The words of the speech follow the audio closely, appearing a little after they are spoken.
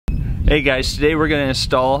Hey guys, today we're going to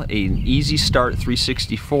install an EasyStart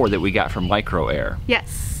 364 that we got from MicroAir.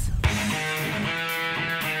 Yes.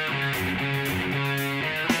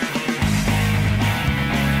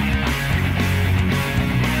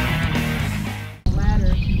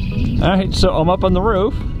 Alright, so I'm up on the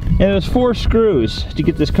roof, and there's 4 screws to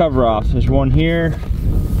get this cover off. There's one here,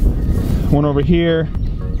 one over here,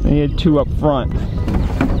 and you had 2 up front.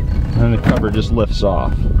 And the cover just lifts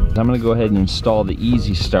off. I'm going to go ahead and install the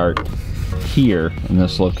EasyStart here in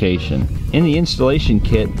this location. In the installation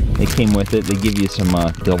kit that came with it, they give you some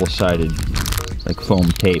double-sided like foam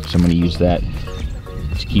tape, so I'm going to use that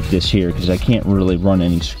to keep this here because I can't really run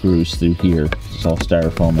any screws through here. It's all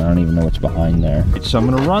styrofoam. I don't even know what's behind there. So I'm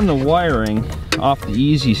going to run the wiring off the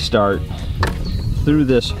EasyStart through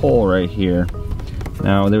this hole right here.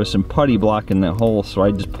 Now there was some putty blocking that hole, so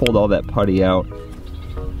I just pulled all that putty out,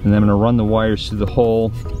 and then I'm going to run the wires through the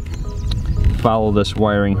hole, follow this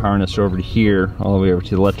wiring harness over to here, all the way over to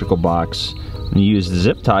the electrical box, and use the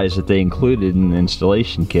zip ties that they included in the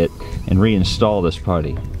installation kit and reinstall this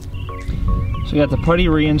putty. So I got the putty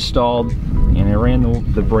reinstalled, and I ran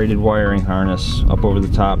the braided wiring harness up over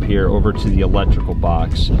the top here over to the electrical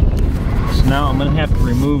box. So now I'm going to have to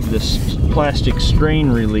remove this plastic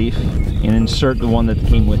strain relief and insert the one that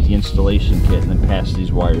came with the installation kit and then pass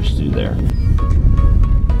these wires through there.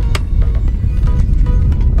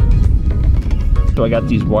 So I got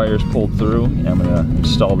these wires pulled through, and I'm going to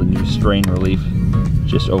install the new strain relief. It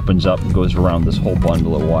just opens up and goes around this whole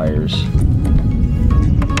bundle of wires.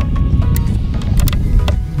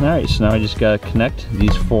 Alright, so now I just got to connect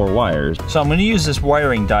these 4 wires. So I'm going to use this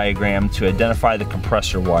wiring diagram to identify the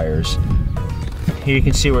compressor wires. Here you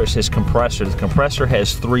can see where it says compressor. The compressor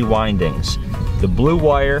has 3 windings. The blue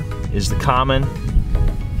wire is the common,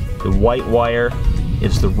 the white wire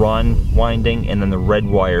is the run winding, and then the red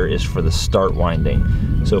wire is for the start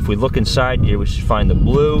winding. So if we look inside here, we should find the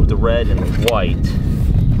blue, the red, and the white.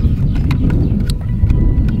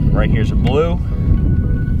 Right here's a blue,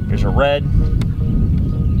 here's a red,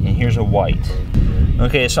 and here's a white.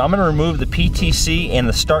 Okay, so I'm going to remove the PTC and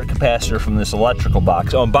the start capacitor from this electrical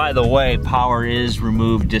box. Oh, and by the way, power is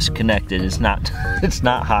removed, disconnected. It's not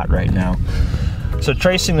hot right now. So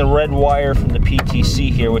tracing the red wire from the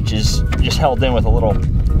PTC here, which is just held in with a little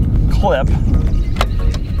clip.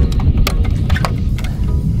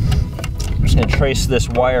 I'm just going to trace this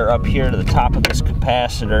wire up here to the top of this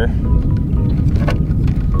capacitor.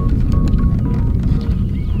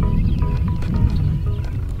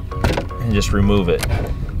 And just remove it.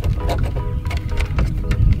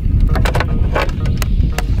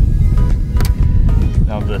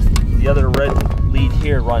 Now the other red lead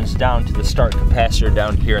here runs down to the start capacitor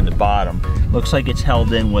down here in the bottom. Looks like it's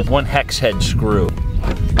held in with 1 hex head screw.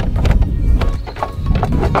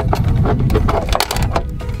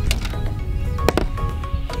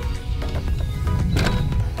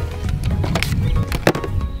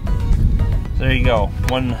 There you go.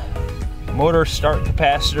 1 motor start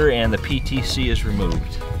capacitor and the PTC is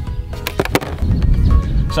removed.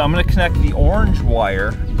 So I'm going to connect the orange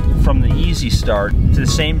wire from the EasyStart to the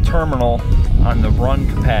same terminal on the run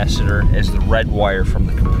capacitor as the red wire from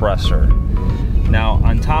the compressor. Now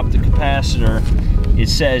on top of the capacitor it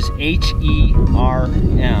says HERM,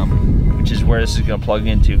 which is where this is going to plug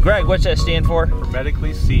into. Greg, what's that stand for?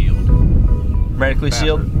 Hermetically sealed. Hermetically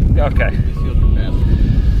sealed? Okay.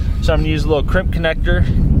 So I'm going to use a little crimp connector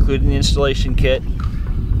included in the installation kit.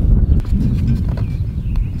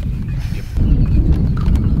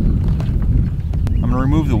 I'm going to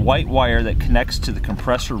remove the white wire that connects to the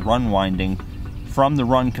compressor run winding from the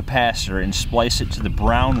run capacitor and splice it to the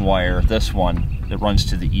brown wire, this one, that runs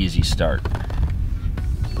to the EasyStart.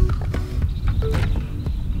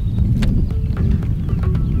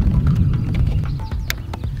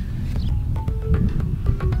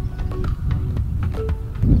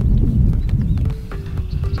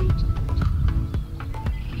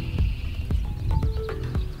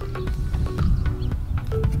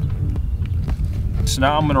 So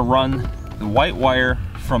now I'm going to run the white wire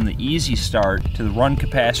from the EasyStart to the run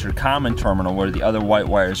capacitor common terminal where the other white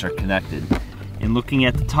wires are connected. And looking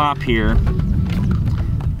at the top here,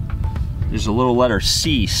 there's a little letter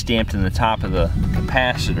C stamped in the top of the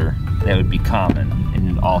capacitor. That would be common,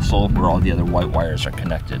 and also where all the other white wires are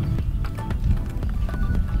connected.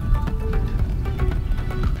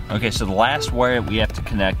 Okay, so the last wire we have to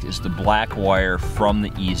connect is the black wire from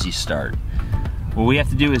the EasyStart. What we have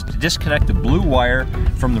to do is disconnect the blue wire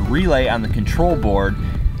from the relay on the control board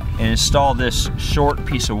and install this short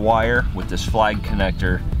piece of wire with this flag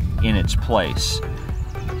connector in its place.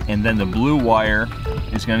 And then the blue wire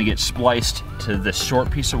is going to get spliced to this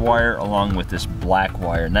short piece of wire along with this black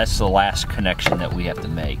wire, and that's the last connection that we have to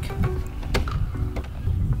make.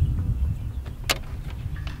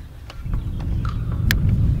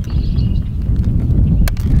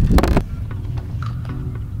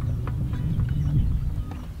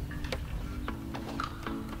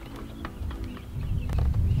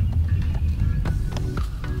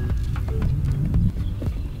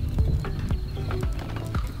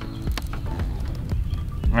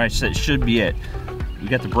 Alright, so that should be it. We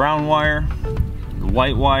got the brown wire, the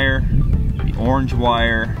white wire, the orange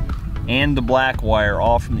wire, and the black wire,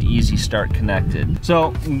 all from the EasyStart connected. So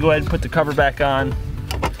we can go ahead and put the cover back on,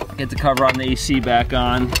 get the cover on the AC back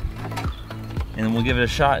on, and then we'll give it a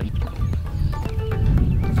shot.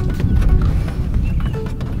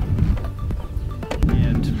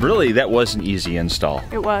 And really, that was an easy install.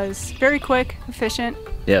 It was very quick, efficient.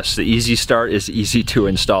 Yes, the EasyStart is easy to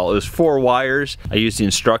install. It was 4 wires. I used the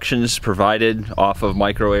instructions provided off of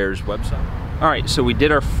MicroAir's website. All right, so we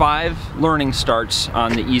did our 5 learning starts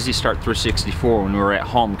on the EasyStart 364 when we were at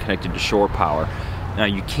home connected to shore power. Now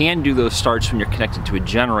you can do those starts when you're connected to a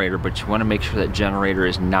generator, but you want to make sure that generator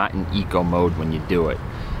is not in eco mode when you do it.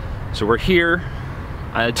 So we're here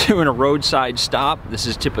doing a roadside stop. This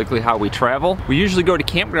is typically how we travel. We usually go to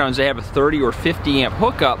campgrounds that have a 30 or 50 amp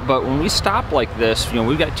hookup, but when we stop like this, you know,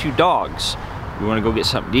 we've got 2 dogs. We want to go get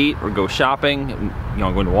something to eat or go shopping, you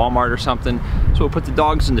know, go to Walmart or something. So we'll put the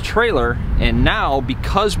dogs in the trailer, and now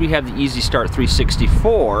because we have the EasyStart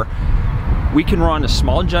 364, we can run a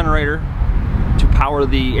small generator to power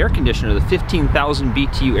the air conditioner, the 15,000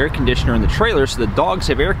 BTU air conditioner in the trailer, so the dogs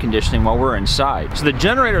have air conditioning while we're inside. So the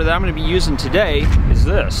generator that I'm going to be using today is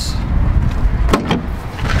this.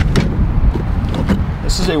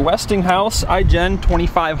 This is a Westinghouse iGen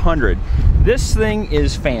 2500. This thing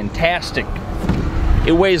is fantastic.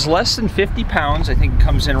 It weighs less than 50 pounds. I think it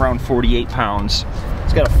comes in around 48 pounds.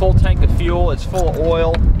 It's got a full tank of fuel, it's full of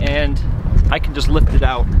oil, and I can just lift it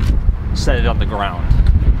out, set it on the ground.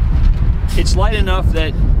 It's light enough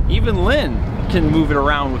that even Lynn can move it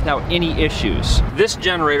around without any issues. This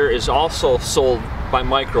generator is also sold by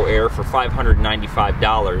MicroAir for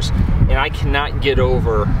 $595, and I cannot get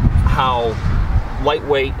over how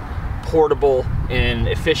lightweight, portable, and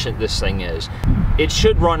efficient this thing is. It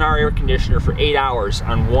should run our air conditioner for 8 hours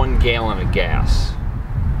on 1 gallon of gas.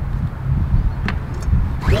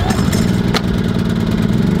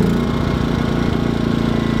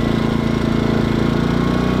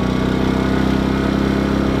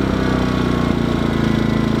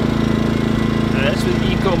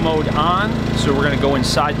 Mode on, so we're going to go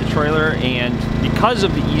inside the trailer, and because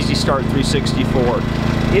of the EasyStart 364,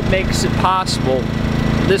 it makes it possible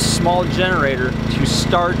for this small generator to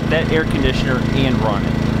start that air conditioner and run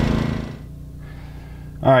it.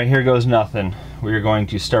 Alright, here goes nothing. We are going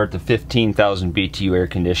to start the 15,000 BTU air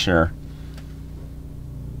conditioner.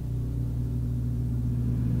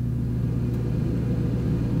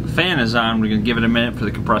 The fan is on. We're going to give it a minute for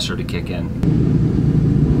the compressor to kick in.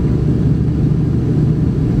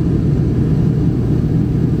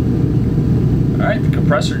 Alright, the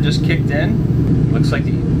compressor just kicked in. Looks like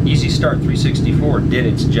the EasyStart 364 did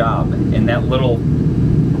its job, and that little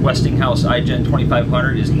Westinghouse iGen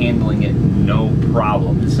 2500 is handling it no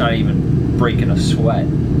problem. It's not even breaking a sweat.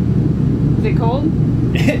 Is it cold?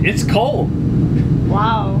 It's cold.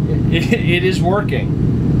 Wow. It is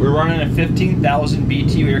working. We're running a 15,000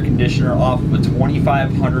 BTU air conditioner off of a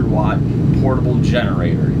 2,500 watt portable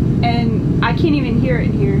generator. And I can't even hear it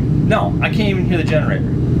in here. No, I can't even hear the generator.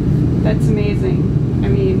 That's amazing. I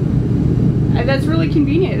mean, that's really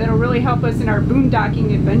convenient. That'll really help us in our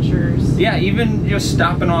boondocking adventures. Yeah, even just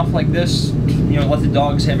stopping off like this, you know, let the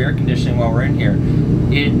dogs have air conditioning while we're in here.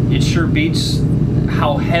 It sure beats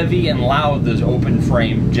how heavy and loud those open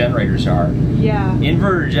frame generators are. Yeah.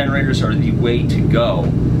 Inverter generators are the way to go.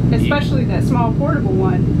 Especially that small portable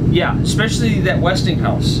one. Yeah, especially that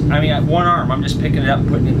Westinghouse. I mean, at one arm, I'm just picking it up and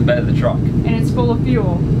putting it in the bed of the truck. And it's full of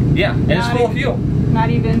fuel. Yeah, and it's full of fuel.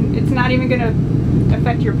 It's not even going to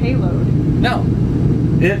affect your payload. No.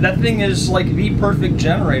 That thing is like the perfect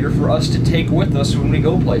generator for us to take with us when we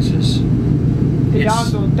go places. The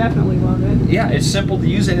dogs will definitely love it. Yeah, it's simple to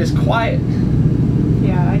use and it's quiet.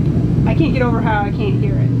 Yeah, I can't get over how I can't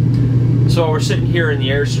hear it. So we're sitting here in the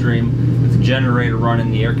Airstream with the generator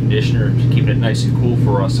running, the air conditioner, keeping it nice and cool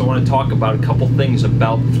for us. So I want to talk about a couple things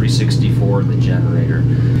about the 364 and the generator.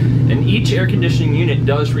 And each air conditioning unit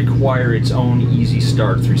does require its own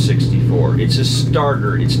EasyStart 364. It's a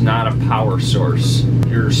starter, it's not a power source.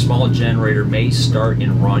 Your small generator may start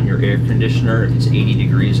and run your air conditioner if it's 80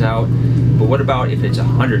 degrees out, but what about if it's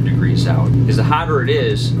 100 degrees out? Because the hotter it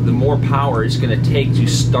is, the more power it's going to take to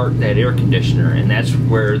start that air conditioner, and that's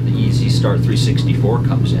where the EasyStart 364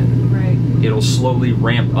 comes in. Right. It'll slowly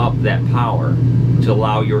ramp up that power to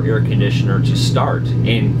allow your air conditioner to start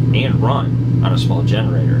and run on a small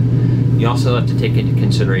generator. You also have to take into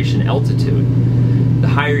consideration altitude. The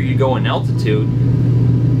higher you go in altitude,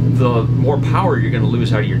 the more power you're going to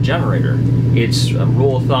lose out of your generator. It's a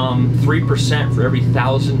rule of thumb, 3% for every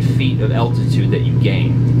 1,000 feet of altitude that you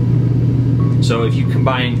gain. So if you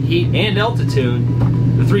combine heat and altitude,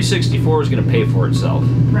 the 364 is going to pay for itself.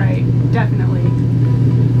 Right, definitely.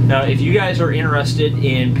 Now, if you guys are interested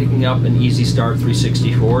in picking up an EasyStart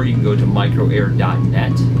 364, you can go to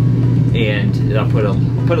microair.net, and I'll put a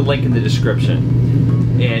link in the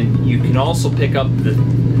description. And you can also pick up the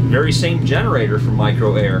very same generator from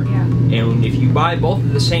MicroAir. Yeah. And if you buy both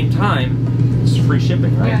at the same time, it's free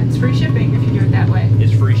shipping, right? Yeah, it's free shipping if you do it that way.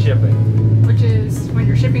 It's free shipping. Which is, when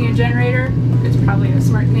you're shipping a generator, it's probably a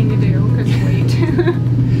smart thing to do, because weight.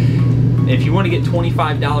 If you want to get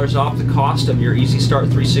 $25 off the cost of your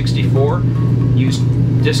EasyStart 364, use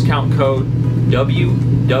discount code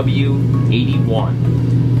WW81.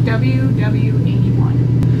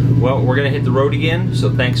 WW81. Well, we're going to hit the road again, so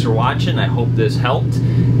thanks for watching. I hope this helped,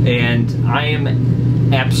 and I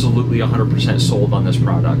am absolutely 100% sold on this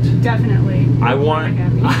product. Definitely. I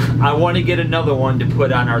want to get another one to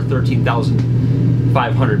put on our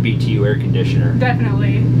 13,500 BTU air conditioner.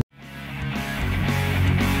 Definitely.